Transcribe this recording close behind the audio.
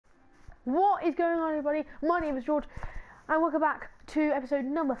What is going on, everybody? My name is George, and welcome back to episode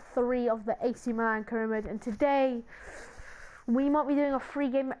number 3 of the AC Milan career mode. And today, we might be doing a free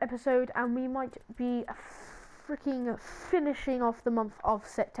game episode, and we might be freaking finishing off the month of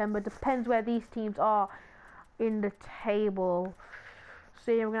September. Depends where these teams are in the table.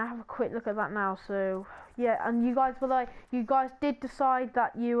 So yeah, we're gonna have a quick look at that now. So yeah, and you guys were like, you guys did decide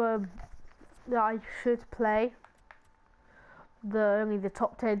that that I should play only the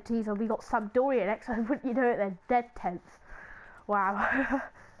top 10 teams, and we got Sampdoria next. So wouldn't you know it, they're dead 10th. Wow.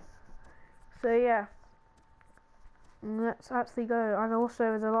 So yeah, let's actually go. And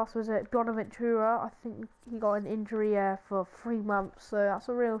also the last was it Bonaventura. I think he got an injury for 3 months, so that's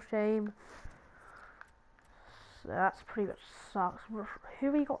a real shame. So that's pretty much sucks.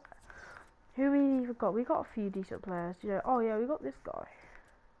 Who we got? Who we even got? We got a few decent players. You know. Oh yeah, we got this guy.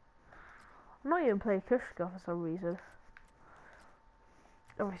 I'm not even playing Kushka for some reason.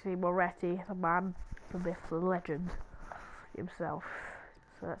 Obviously Moretti, the man, the myth, the legend himself.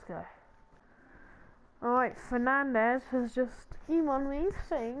 So let's go. Alright, Fernandez has just emailed me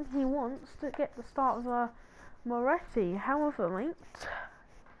saying he wants to get the start of Moretti. However, mate,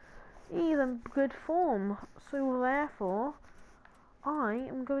 he's in good form, so therefore I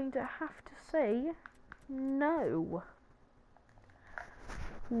am going to have to say no.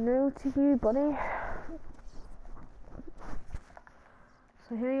 No to you, buddy.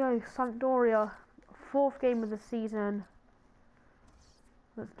 So here we go, Sampdoria, 4th game of the season.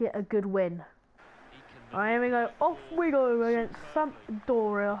 Let's get a good win. Alright, here we go, off we go against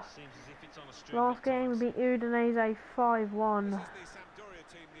Sampdoria. Last game we beat Udinese 5-1.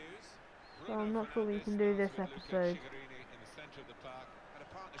 So I'm not sure we can do this episode.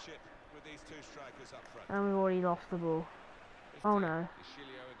 And we've already lost the ball. Oh no.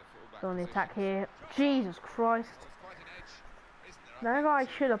 It's on the attack here. Jesus Christ. That guy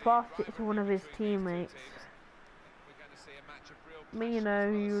should have passed it to one of his teammates. Me, you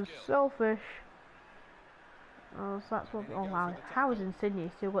know, he was selfish. Oh, so that's what. Oh wow, how is Insigne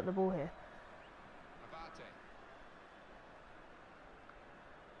still got the ball here?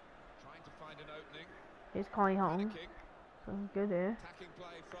 Here's Kai Hong. So good here.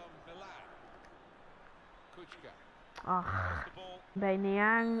 Ah,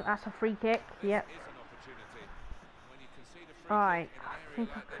 Niang, that's a free kick. Yep. Right, I think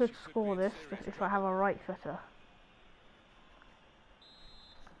I could score this if I have a right footer.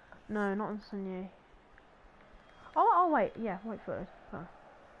 No, not Insigne. Oh wait, yeah, right footed. Oh.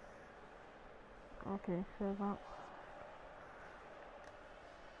 Okay, so that.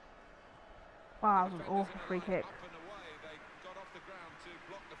 Wow, that was an awful free kick.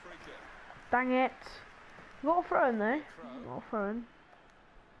 Dang it! Got a throw in there. Got a throw in.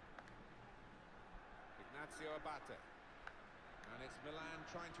 And it's Milan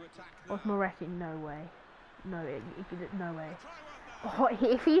trying to attack now. What's Moretti? No way. No, no way. Oh,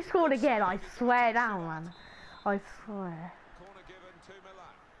 if he scored again, I swear down, man. I swear.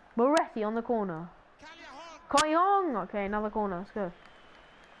 Moretti on the corner. Kai Hong! Okay, another corner. Let's go.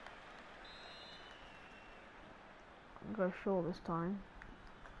 I'll go short this time.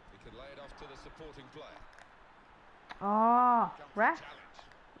 He can lay it off to the supporting player. Ah, ref.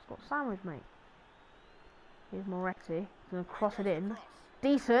 It's got sandwich, mate. Here's Moretti. He's gonna cross it in.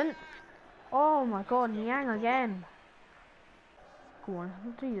 Decent. Oh my God, Niang again. Come on,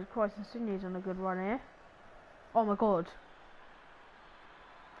 Jesus Christ, Insigne's on a good run here. Oh my God.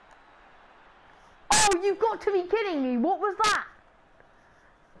 Oh, you've got to be kidding me! What was that?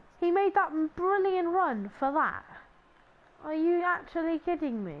 He made that brilliant run for that. Are you actually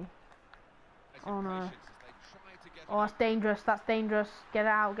kidding me? Oh no. Oh, that's dangerous. That's dangerous. Get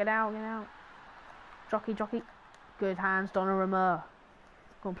out! Get out! Get out! Jockey. Good hands, Donnarumma.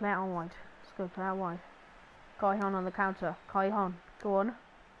 Go on, play it out wide. Let's go, play it out wide. Kai Hon on the counter. Kai Hon, go on.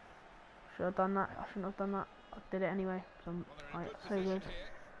 Should have done that. I shouldn't have done that. I did it anyway. So, right, so good.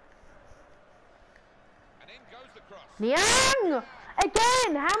 Niang!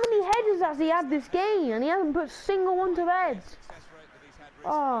 Again! How many headers has he had this game? And he hasn't put single one to bed.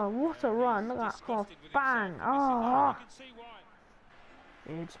 Oh, what a run. Look at that cross. Bang! Oh!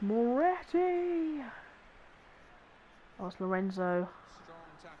 It's Moretti. Oh, it's Lorenzo.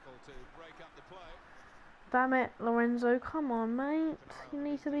 Damn it, Lorenzo. Come on, mate. You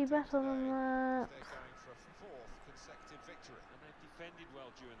need to be better than that.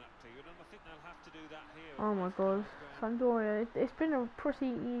 Oh my God. Sampdoria. It's been a pretty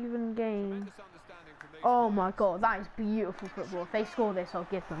even game. Oh my God, that is beautiful football. If they score this, I'll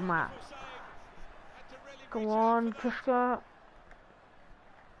give them that. Come on, Kushka.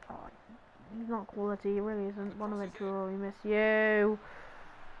 Oh, he's not quality, he really isn't. Bonaventura, we miss you.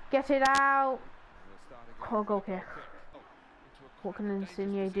 Get it out. Oh, goal kick. What can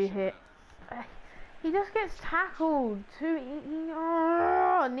Insigne do here? He just gets tackled.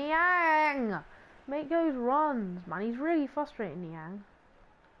 Oh, Niang! Make those runs, man. He's really frustrating, Niang.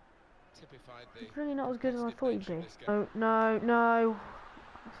 He's really not as good as I thought he'd be. No, no, no.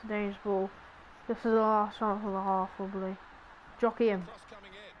 That's a dangerous ball. This is the last chance of the half, probably. Jockey him.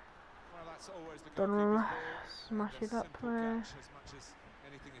 Don't smash it up there.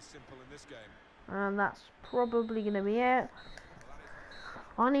 And that's probably going to be it.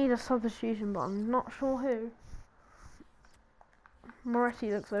 I need a substitution, but I'm not sure who.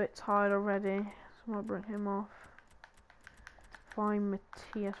 Moretti looks a bit tired already, so I might bring him off. Find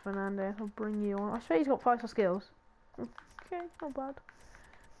Matias Fernandez, I'll bring you on. I swear he's got 5-star skills. Okay, not bad.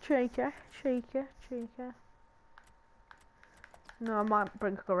 Shaker. No, I might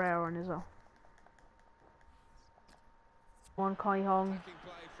bring Guerrero on as well. One Kai Hong.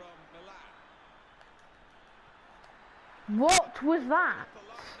 What was that?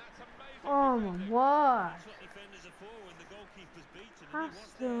 Oh my word! Has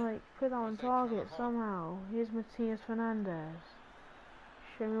to like put that on target somehow. Here's Matias Fernandez.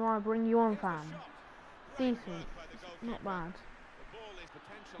 Show me why I bring you on, fam. Decent, not bad.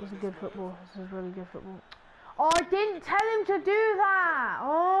 This is good football. This is really good football. Oh, I didn't tell him to do that.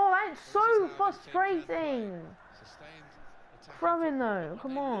 Oh, that's so frustrating. Throw in though.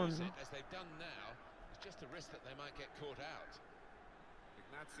 Come on. Just a risk that they might get caught out.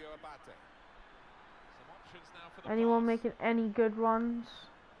 Anyone making any good runs?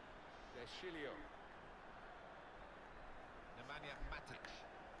 Doing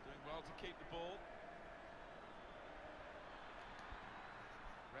well to keep the ball.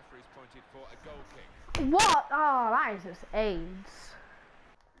 Referee's pointed for a goal kick. What? Oh, that is just AIDS.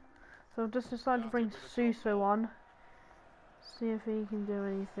 So I've just decided to bring Suso on. See if he can do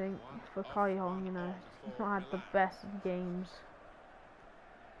anything for Kai Hong, you know. He's not had the best of games.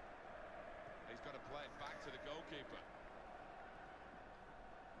 He's got to play it back to the goalkeeper.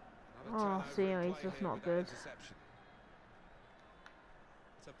 Oh, see, he's just not good. It's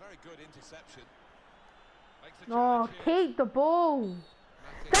a very good interception. Oh, keep the ball.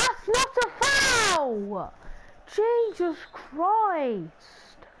 That's not a foul! Jesus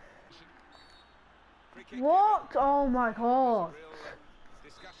Christ! What? Oh my god!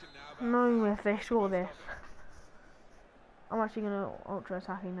 No, we're fish for this. I'm actually gonna ultra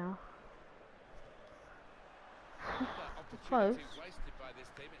attacking now. Close.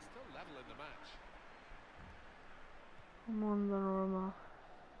 Come on, Donnarumma.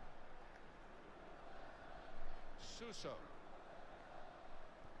 Suso.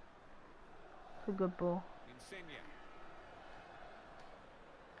 It's a good ball. Insigne.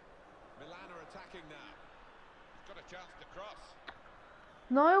 Milan are attacking now. He's got a chance to cross.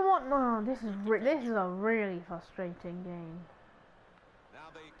 No one. No, this is a really frustrating game.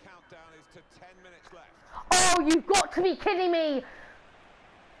 Now the countdown is to 10 minutes left. Oh, you've got to be kidding me!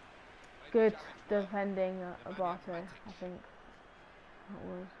 Good defending, Abate, I think. That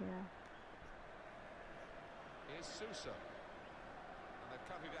was, yeah. Here's Suso. And they've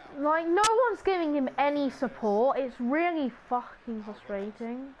cut it out. Like, no one's giving him any support. It's really fucking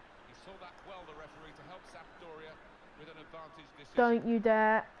frustrating. He saw that well, the referee, to help SAMPDORIA with an advantage decision. Don't you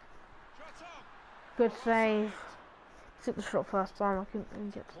dare. Good save. Took the shot first time, I couldn't even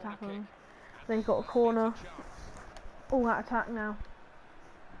get to tackle him. Then he got a corner. All that attack now.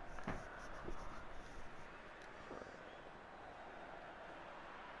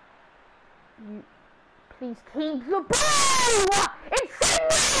 You please keep the ball!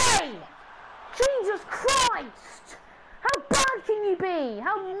 Insigne! Jesus Christ! How bad can you be?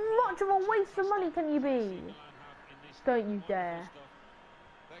 How much of a waste of money can you be? Don't you dare.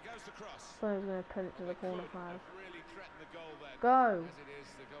 So he's going to put it to the corner flag. Go!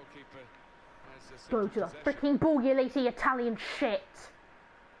 Go to the freaking ball, you lazy Italian shit!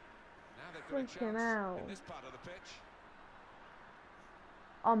 Freaking hell.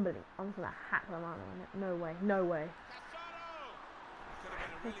 Unbelievable. I'm gonna hack them out on it. No way. No way.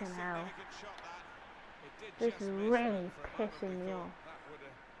 Freaking hell. This is really pissing me off.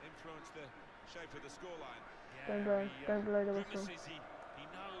 Don't blow the whistle.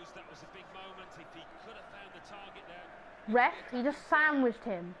 Ref, he just sandwiched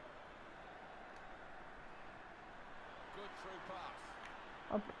him.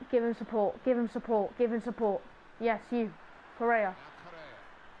 Oh, give him support. Give him support. Give him support. Yes, you. Correa.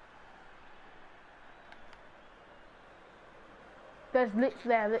 There's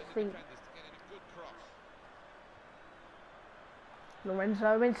literally.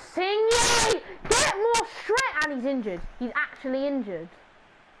 Lorenzo Insigne! Get more straight! And he's injured. He's actually injured.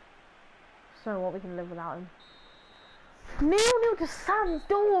 So what, we can live without him. 0-0 to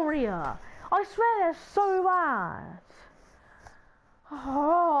Sampdoria. I swear they're so bad.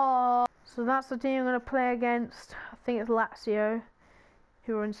 Oh. So that's the team I'm going to play against. I think it's Lazio,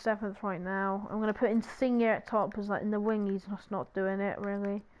 who are in 7th right now. I'm going to put Insigne at top because like in the wing he's just not doing it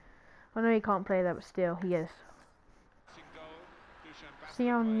really. I know he can't play that, but still he is. See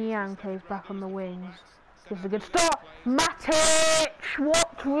how Niang plays back on the wings. Gives a good start. Matic!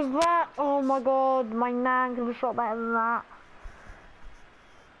 What was that? Oh my god, my Nang could have shot better than that.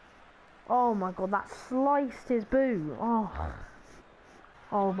 Oh my god, that sliced his boot. Oh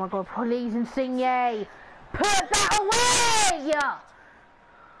my god, please Insigne! Put that away! He's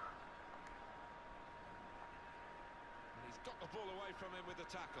got the ball away from him with the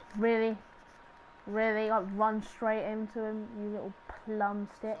tackle. Really? Really? Like run straight into him, you little plum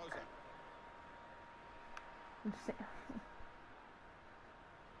stick.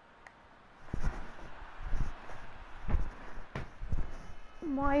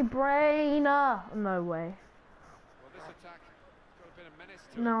 My brain! No way. Well, this attack got a bit of menace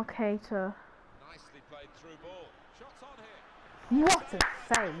to No, Cater. Nicely played through ball. Shots on here. What a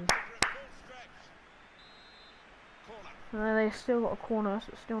save! Corner. They've still got a corner,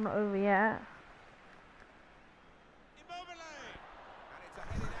 so it's still not over yet.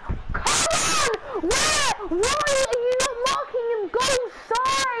 Come on! Where? Why are you not marking him goal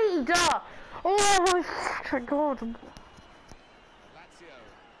side? Oh my god. LAZIO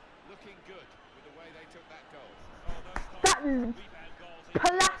looking good with the way they took that goal. That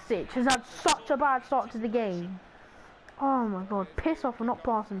Pulisic has had such a bad start to the game. Oh my god, piss off for not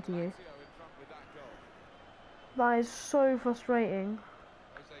passing to you. That is so frustrating.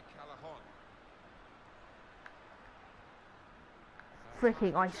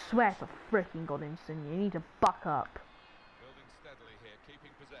 Freaking, I swear to freaking god, Insigne, you need to buck up. Building steadily here,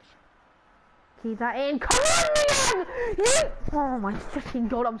 keeping possession. Keep that in. Come on, Leon! Oh my freaking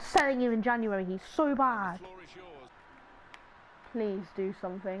god, I'm selling him in January. He's so bad. The floor is yours. Please do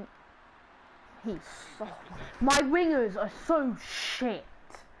something. He's so... My wingers are so shit.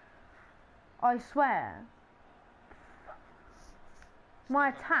 I swear. My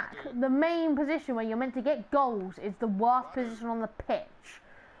attack, the main position where you're meant to get goals, is the worst position on the pitch.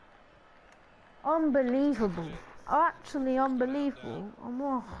 Unbelievable. Actually unbelievable.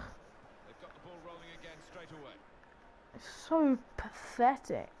 They've got the ball rolling again straight away. It's so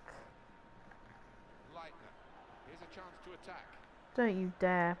pathetic. Lightner. Here's a chance to attack. Don't you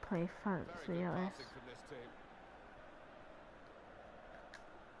dare play fancy Very good at passing this. from this team.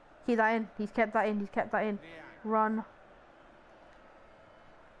 Keep that in. He's kept that in. He's kept that in. Niang. Run.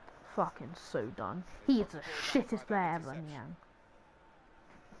 Fucking so done. He is the shittest player ever, Niang.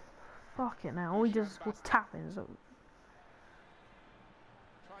 Fucking hell. All he does is score tap-ins. Trying to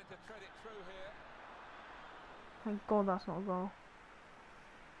thread it through here. Thank God that's not a goal.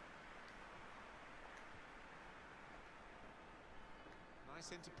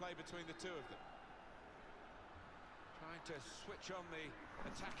 Nice interplay between the two of them. Trying to switch on the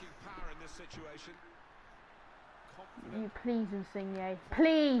attacking power in this situation. You please, Insigne.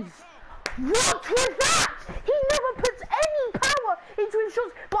 Please! What was that? He never puts any power into his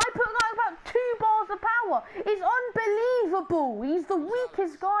shots, but I put like about 2 bars of power. It's unbelievable. He's the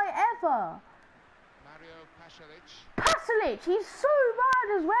weakest guy ever. Mario Pasalic. Pasalic, he's so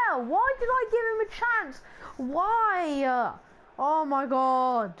bad as well. Why did I give him a chance? Why? Oh my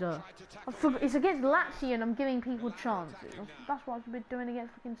god. It's against Lazio and I'm giving people chances. That's what I've been doing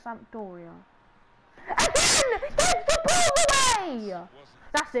against fucking Sampdoria. Again! Get the ball away!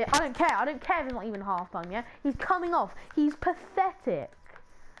 That's it. I don't care. I don't care if it's not even half time, yeah? He's coming off. He's pathetic.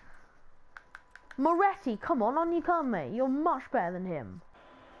 Moretti, come on you come, mate. You're much better than him.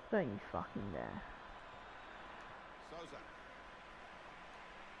 Don't you fucking dare.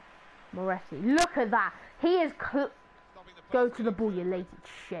 Moretti, look at that. He is go to the ball, you lazy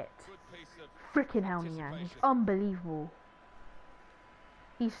shit. Freaking hell, Niang. He's unbelievable.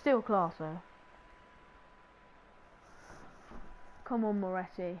 He's still class, though. Come on,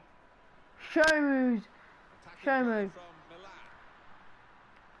 Moretti. Show moves. Show move.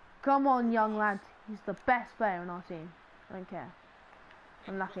 Come on, young lad. He's the best player on our team. I don't care.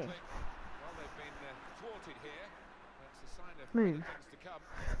 Unlucky. Move.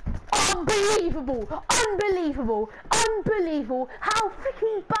 Unbelievable! Unbelievable! Unbelievable! How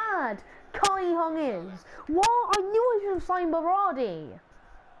freaking bad Kai Hong is! What? I knew I was going to sign Berardi!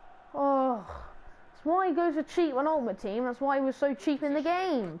 Oh, that's why he goes for cheap on Ultimate Team. That's why he was so cheap in the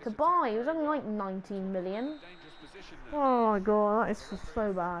game to buy. It was only like 19 million. Oh my god, that is just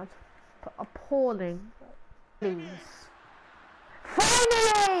so bad. Appalling. Please.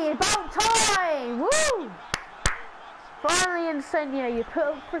 Finally! About time! Finally, Insignia, you put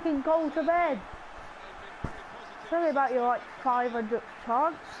a freaking goal to bed. Tell me about your like 500th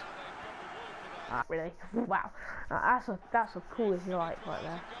chance. Ah, really? Wow. That's the coolest you like right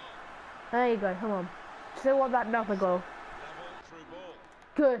there. There you go. Come on. Still want that another goal.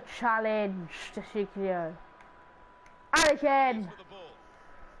 Good challenge to Shikio. And again.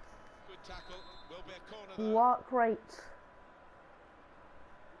 What great.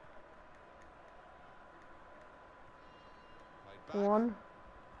 One.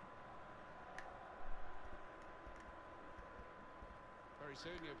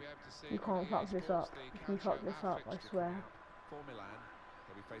 You can't fuck this up. If you fuck this up, I swear. For Milan,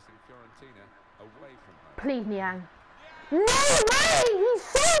 they'll be facing Fiorentina away from home. Please, Niang. No way! He's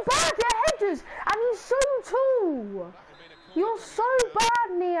so bad at headers, and he's so tall. You're so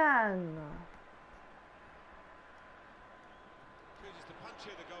bad, Niang. Chooses to punch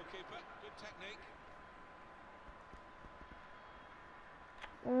here, the goalkeeper. Good technique.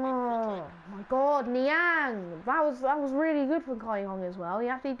 Oh my God, Niang! That was really good for Kai Hong as well. He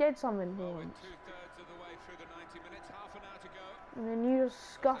actually did something for once. 2/3 of the way through the 90 minutes, half an hour to go. And then you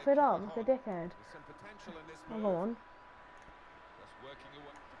just scuff it up like a dickhead. There's some potential in this Oh, move. go on. Just working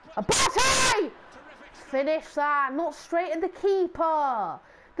away. Abate! Finish that, not straight at the keeper.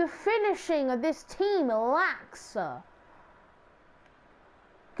 The finishing of this team lacks.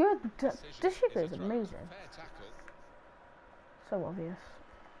 Good. This ship is amazing. Fair tackle. So obvious.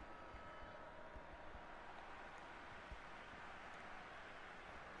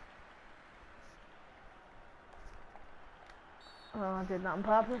 Oh, I did that on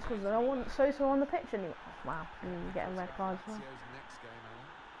purpose because I wasn't so on the pitch anymore. Oh, wow, you're getting red cards. Well. Lazio's next game,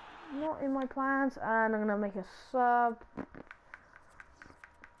 Alan. Not in my plans, and I'm gonna make a sub.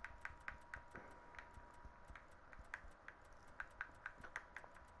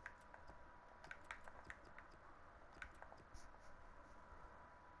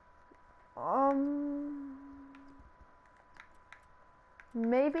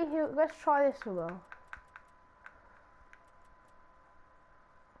 Maybe let's try this for well.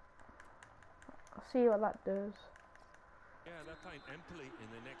 I'll see what that does. Yeah, they're playing Empoli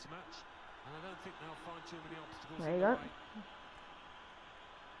in their next match, and I don't think they'll find too many obstacles. There you go.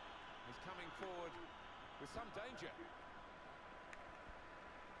 He's coming forward with some danger.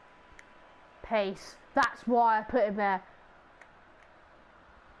 Pace. That's why I put him there.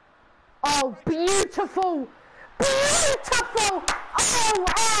 Oh, beautiful! Beautiful! Oh,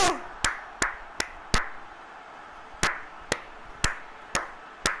 oh!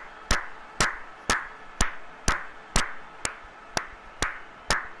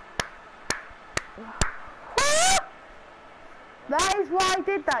 That is why I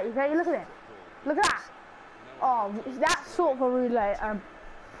did that, okay? Look at it. Look at that. Oh, that's sort of a roulette.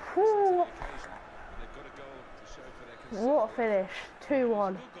 What a finish.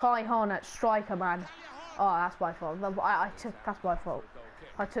 2-1. Kai Han at striker, man. Oh, that's my fault. That's my fault.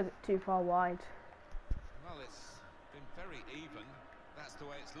 I took it too far wide. Well, it's been very even. That's the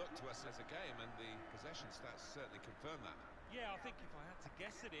way it's looked to us as a game, and the possession stats certainly confirm that. Yeah, I think if I had to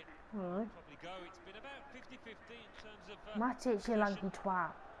guess at it, Alright. I'd probably go. It's been about 50-50 in terms of. Matic, you lanky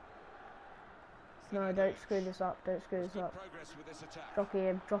twat. No, don't screw this up. Don't screw this up. Progress with this attack.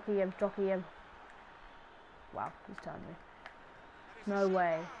 Jockey him. Wow, he's turned me. No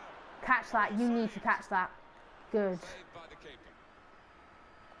way. Catch that. You need to catch that. Good. Saved by the keeper.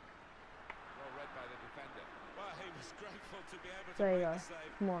 Well read by the defender. Well, he was grateful to be able to There you make go. the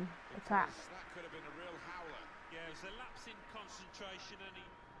save. Come on. Attack. Because that could have been a real howler. Yeah, it was a lapse in concentration, and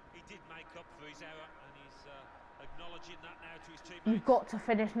he did make up for his error, and he's acknowledging that now to his teammates. You've got to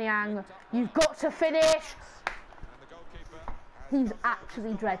finish, Niang. You've got to finish. And the goalkeeper has He's come forward to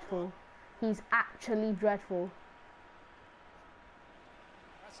actually stop dreadful. He's actually dreadful.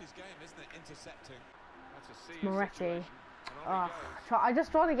 That's his game, isn't it? Intercepting. That's a serious Moretti. situation. And on he goes. I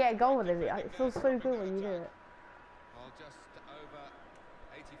just try to get a goal with him. It feels so good when you do it. Well, just over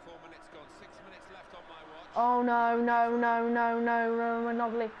 84 minutes gone. 6 minutes left on my watch. Oh no,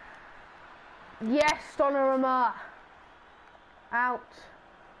 Monopoly. Yes, Donnarumma. Out.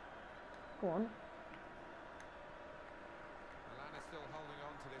 Go on. Milan is still holding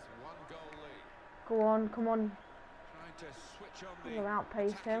on to this one-goal lead. Go on, come on. Trying to switch on We'll the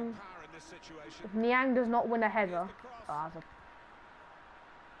outpace attacking him. power in this situation. If Niang does not win a header,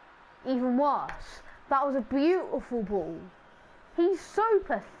 even worse. That was a beautiful ball. He's so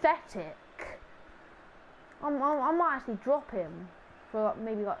pathetic. I might actually drop him for like,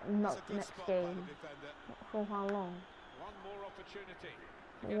 maybe like That's a good next spot by game. the defender. For how long? One more opportunity.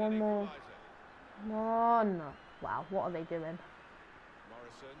 to get One an more. equaliser. Come on. Wow, what are they doing?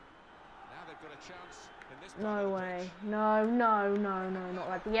 Morrison. Now they've got a chance in this No part of the way. pitch. No, no, no, no, not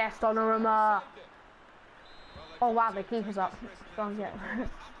like yes, Donnarumma. Oh wow, the keeper's up. Can't get.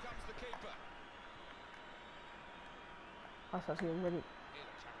 That's actually really.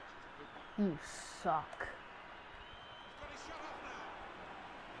 You suck.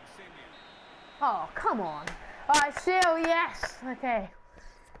 Oh come on. Alright, still yes. Okay.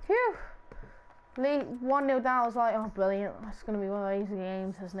 Phew. 1-0 down. I was like, oh brilliant. That's gonna be one of those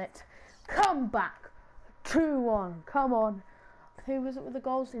games, isn't it? Come back. 2-1. Come on. Who was it with the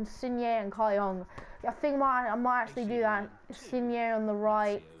goals? Insigne and Kai Hong. I think I might actually do that. Insigne on the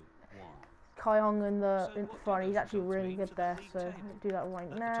right, Kai Hong in the front. He's actually really good there, so I'll do that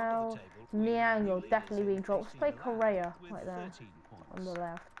right now. Niang will definitely be in trouble. Let's play Correa right there on the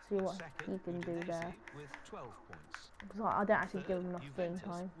left. See what he can do there. Because I don't actually give him enough game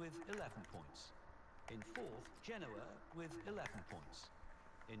time. In fourth, Genoa with 11 points.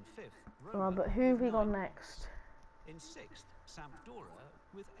 In fifth, Alright, but who have we got next? In sixth, Sampdoria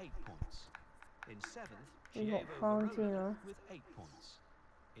with 8 points. In seventh, We've got Chievo Fiorentina, with 8 points.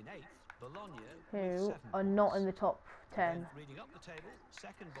 In eighth, Bologna with who 7 are points. not in the top 10. Then, reading up the table,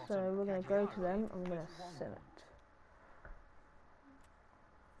 second bottom, So we're going to go to them. I'm going with to 1 sim point. it.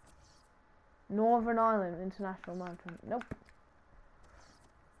 Northern Ireland International Mountain. Nope.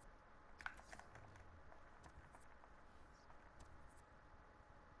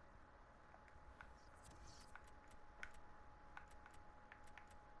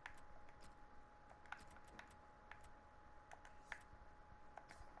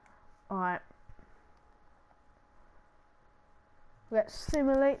 Alright. Let's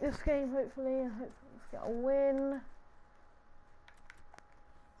simulate this game, hopefully. Hopefully let's get a win.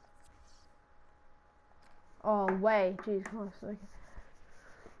 Oh, way. Jesus Christ. Okay.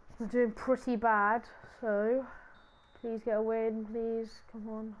 We're doing pretty bad, so please get a win, please. Come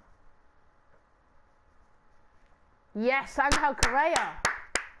on. Yes, Angel Correa!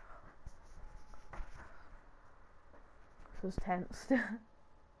 This was tense.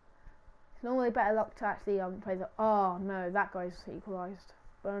 It's normally better luck to actually play the. Oh no, that guy's equalised.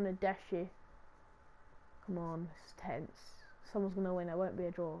 Bernadeschi. Come on, it's tense. Someone's gonna win. It won't be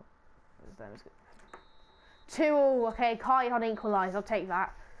a draw. 2-2. Okay, Kai on equalised. I'll take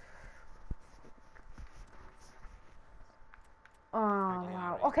that. Oh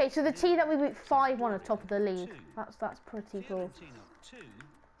wow. Okay, so the team that we beat 5-1 at top of the league. That's pretty cool.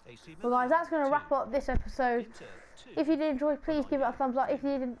 Well guys, that's going to wrap up this episode. If you did enjoy, please give it a thumbs up. If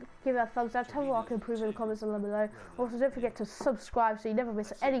you didn't, give it a thumbs down. Tell me what I can improve in the comments down below. Also, don't forget to subscribe so you never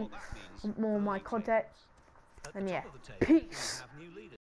miss any more of my content. And yeah, peace.